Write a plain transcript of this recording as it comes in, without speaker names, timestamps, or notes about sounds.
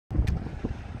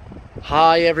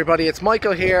Hi everybody, it's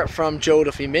Michael here from Joe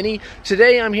Duffy Mini.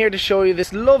 Today I'm here to show you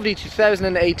this lovely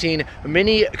 2018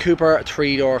 Mini Cooper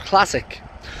 3-door Classic.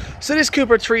 So this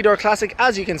Cooper 3-door Classic,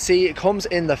 as you can see, it comes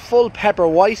in the full pepper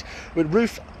white with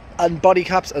roof and body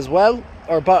caps as well,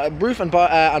 or roof and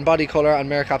body colour and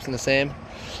mirror caps in the same.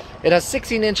 It has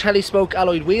 16-inch heli-spoke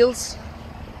alloyed wheels.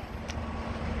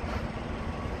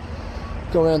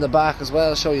 Go around the back as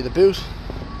well, show you the boot.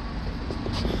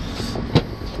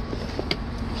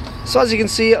 So as you can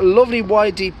see, a lovely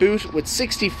wide deep boot with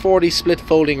 60/40 split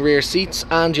folding rear seats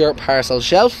and your parcel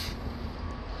shelf.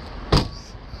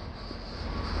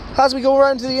 As we go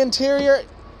around to the interior,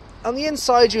 on the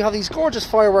inside you have these gorgeous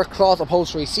firework cloth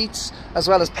upholstery seats, as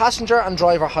well as passenger and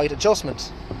driver height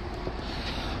adjustment.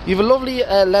 You have a lovely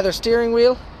leather steering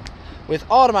wheel with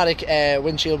automatic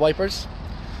windshield wipers,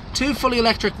 2 fully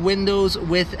electric windows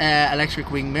with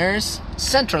electric wing mirrors,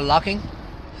 central locking.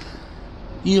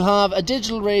 You have a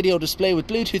digital radio display with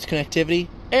Bluetooth connectivity,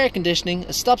 air conditioning,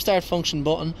 a stop-start function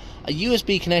button, a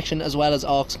USB connection as well as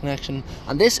aux connection,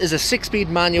 and this is a 6-speed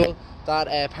manual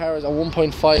that powers a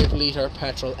 1.5 litre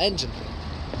petrol engine.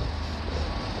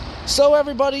 So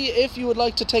everybody, if you would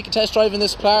like to take a test drive in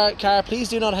this car, please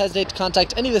do not hesitate to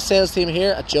contact any of the sales team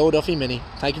here at Joe Duffy Mini.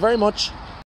 Thank you very much.